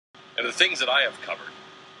And the things that I have covered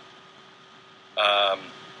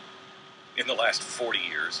in the last 40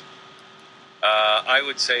 years, I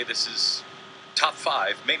would say this is top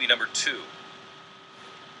 5, maybe number 2.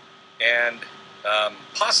 And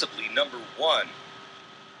possibly number 1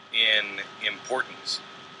 in importance.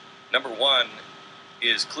 Number 1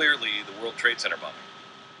 is clearly the World Trade Center bombing.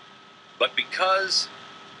 But because,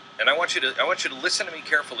 and I want you to listen to me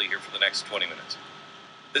carefully here for the next 20 minutes.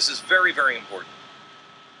 This is very, very important.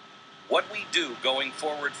 What we do going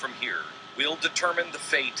forward from here will determine the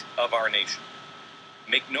fate of our nation.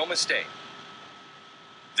 Make no mistake.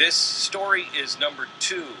 This story is number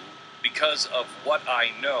 2 because of what I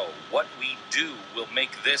know. What we do will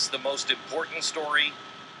make this the most important story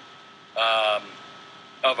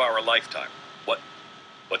of our lifetime.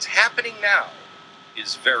 What's happening now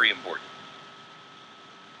is very important.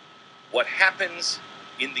 What happens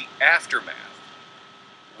in the aftermath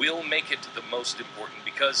will make it the most important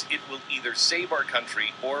because it will either save our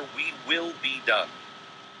country or we will be done.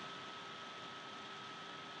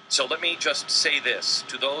 So let me just say this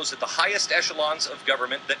to those at the highest echelons of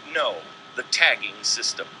government that know the tagging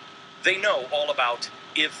system. They know all about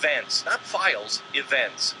events, not files,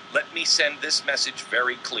 events. Let me send this message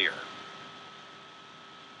very clear.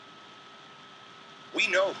 We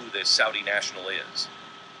know who this Saudi national is.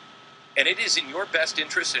 And it is in your best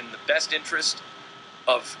interest and in the best interest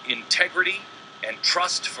of integrity and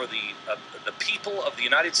trust for the people of the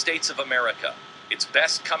United States of America. It's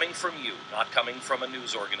best coming from you, not coming from a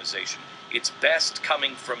news organization. It's best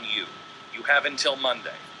coming from you. You have until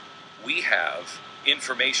Monday. We have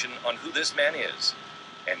information on who this man is.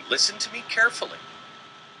 And listen to me carefully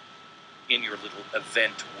in your little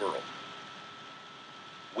event world.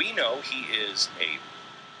 We know he is a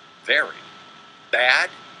very bad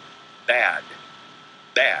man.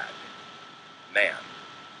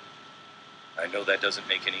 I know that doesn't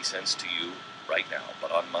make any sense to you right now,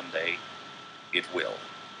 but on Monday, it will.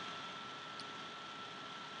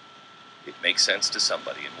 It makes sense to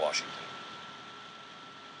somebody in Washington.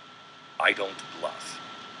 I don't bluff.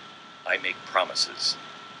 I make promises.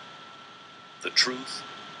 The truth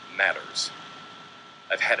matters.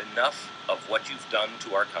 I've had enough of what you've done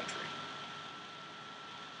to our country.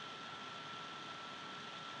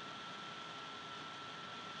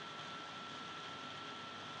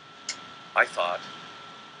 I thought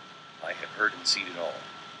I had heard and seen it all.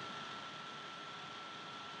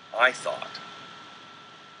 I thought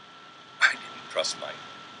I didn't trust my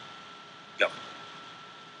government.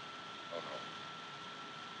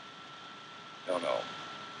 No.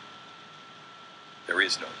 There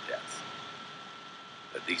is no death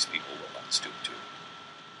that these people will not stoop to.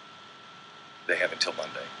 They have until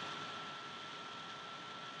Monday.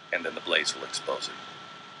 And then the blaze will expose it.